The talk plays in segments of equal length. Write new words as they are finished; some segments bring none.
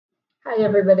Hi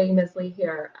everybody, Ms. Lee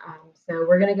here. So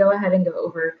we're going to go ahead and go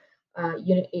over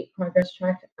Unit 8 Progress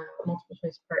Check, Multiple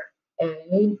Choice Part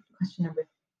A, question number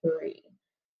 3.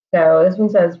 So this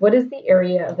one says, what is the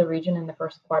area of the region in the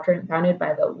first quadrant bounded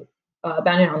on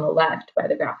the left by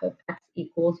the graph of x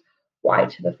equals y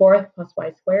to the fourth plus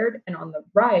y squared, and on the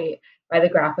right by the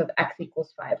graph of x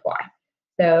equals 5y?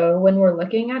 So when we're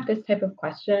looking at this type of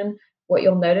question, what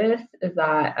you'll notice is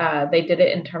that they did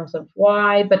it in terms of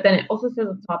y, but then it also says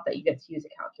at the top that you get to use a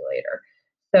calculator.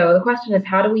 So the question is,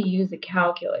 how do we use a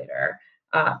calculator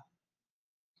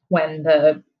when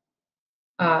the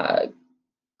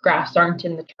graphs aren't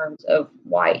in the terms of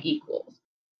y equals?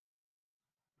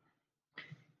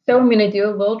 So I'm going to do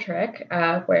a little trick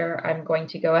where I'm going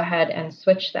to go ahead and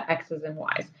switch the x's and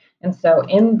y's. And so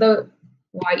in the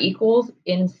y equals,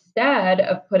 instead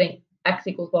of putting x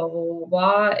equals blah, blah, blah,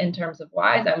 blah in terms of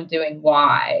y's, I'm doing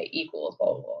y equals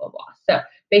blah, blah, blah, blah. So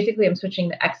basically, I'm switching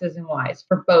the x's and y's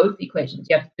for both equations.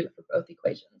 You have to do it for both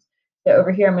equations. So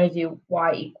over here, I'm going to do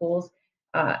y equals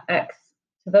x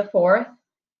to the fourth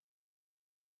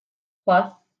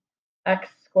plus x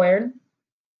squared.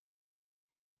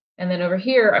 And then over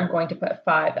here, I'm going to put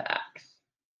 5x.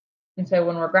 And so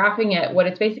when we're graphing it, what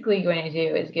it's basically going to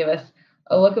do is give us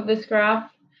a look of this graph,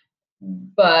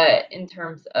 but in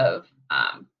terms of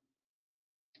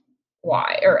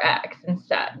y or x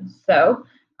instead. So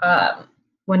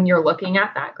when you're looking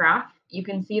at that graph, you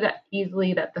can see that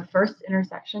easily that the first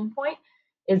intersection point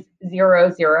is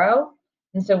 0, 0.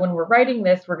 And so when we're writing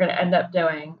this, we're going to end up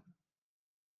doing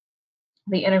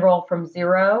the integral from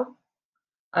 0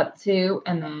 up to,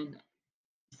 and then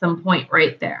some point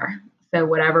right there. So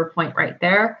whatever point right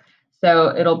there.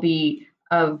 So it'll be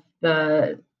of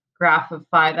the graph of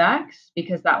 5x,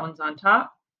 because that one's on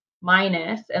top,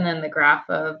 minus, and then the graph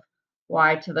of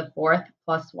y to the fourth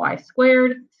plus y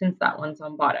squared, since that one's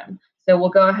on bottom. So we'll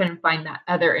go ahead and find that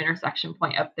other intersection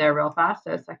point up there real fast.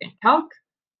 So second calc.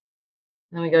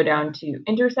 And then we go down to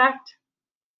intersect.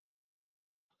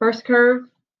 First curve,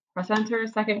 press enter.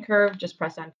 Second curve, just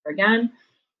press enter again.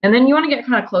 And then you want to get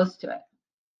kind of close to it.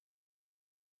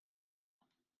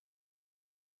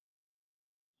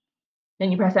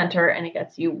 Then you press enter and it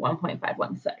gets you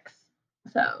 1.516.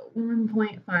 So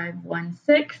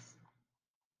 1.516.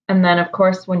 And then, of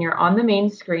course, when you're on the main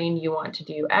screen, you want to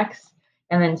do x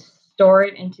and then store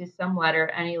it into some letter,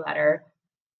 any letter.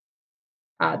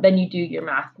 Then you do your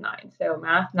math 9. So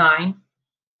math 9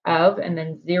 of, and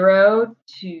then 0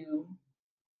 to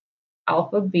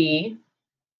alpha b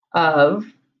of,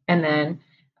 and then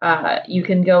you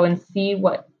can go and see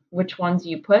which ones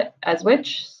you put as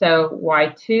which. So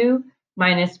y2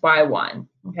 minus y1.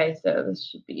 Okay, so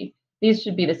these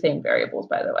should be the same variables,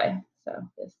 by the way. So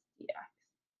this, yeah.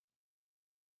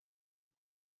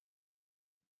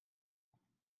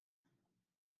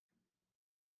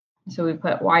 So we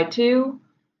put y2,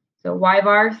 so y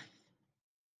bars.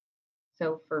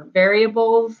 So for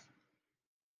variables,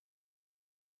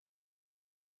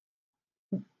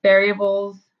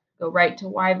 go right to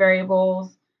y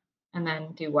variables, and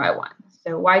then do y1.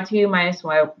 So y2 minus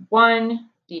y1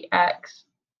 dx,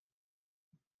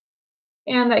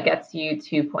 and that gets you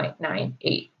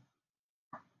 2.983.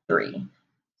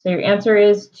 So your answer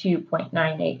is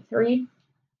 2.983,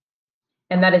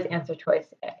 and that is answer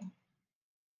choice A.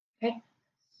 Okay,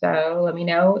 so let me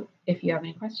know if you have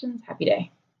any questions. Happy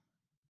day.